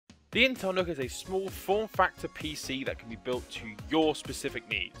The Intel NUC is a small form factor PC that can be built to your specific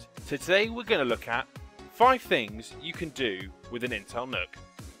needs. So today we're going to look at 5 things you can do with an Intel NUC.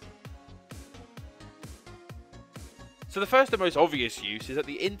 So the first and most obvious use is that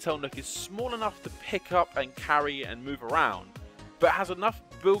the Intel NUC is small enough to pick up and carry and move around, but has enough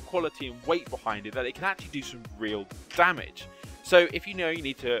build quality and weight behind it that it can actually do some real damage. So if you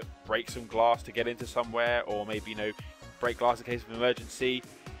need to break some glass to get into somewhere, or maybe break glass in case of emergency,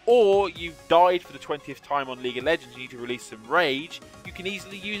 or you've died for the 20th time on League of Legends and you need to release some rage, you can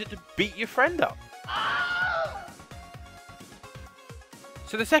easily use it to beat your friend up.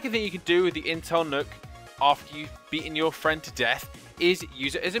 So the second thing you can do with the Intel NUC after you've beaten your friend to death is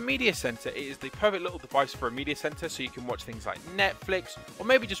use it as a media center. It is the perfect little device for a media center, so you can watch things like Netflix, or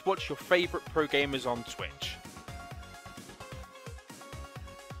maybe just watch your favorite pro gamers on Twitch.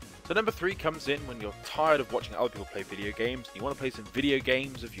 So number 3 comes in when you're tired of watching other people play video games and you want to play some video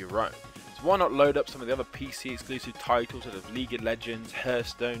games of your own. So why not load up some of the other PC exclusive titles such as League of Legends,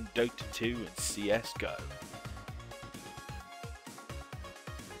 Hearthstone, Dota 2 and CSGO.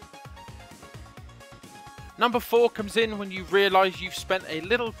 Number 4 comes in when you realise you've spent a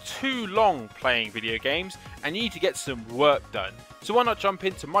little too long playing video games and you need to get some work done. So why not jump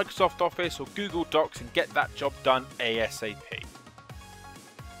into Microsoft Office or Google Docs and get that job done ASAP.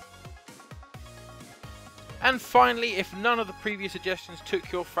 And finally, if none of the previous suggestions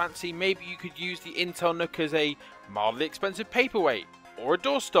took your fancy, maybe you could use the Intel NUC as a mildly expensive paperweight, or a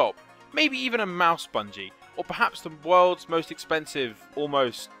doorstop, maybe even a mouse bungee, or perhaps the world's most expensive,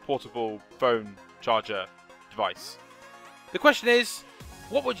 almost portable phone charger device. The question is,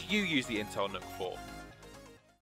 what would you use the Intel NUC for?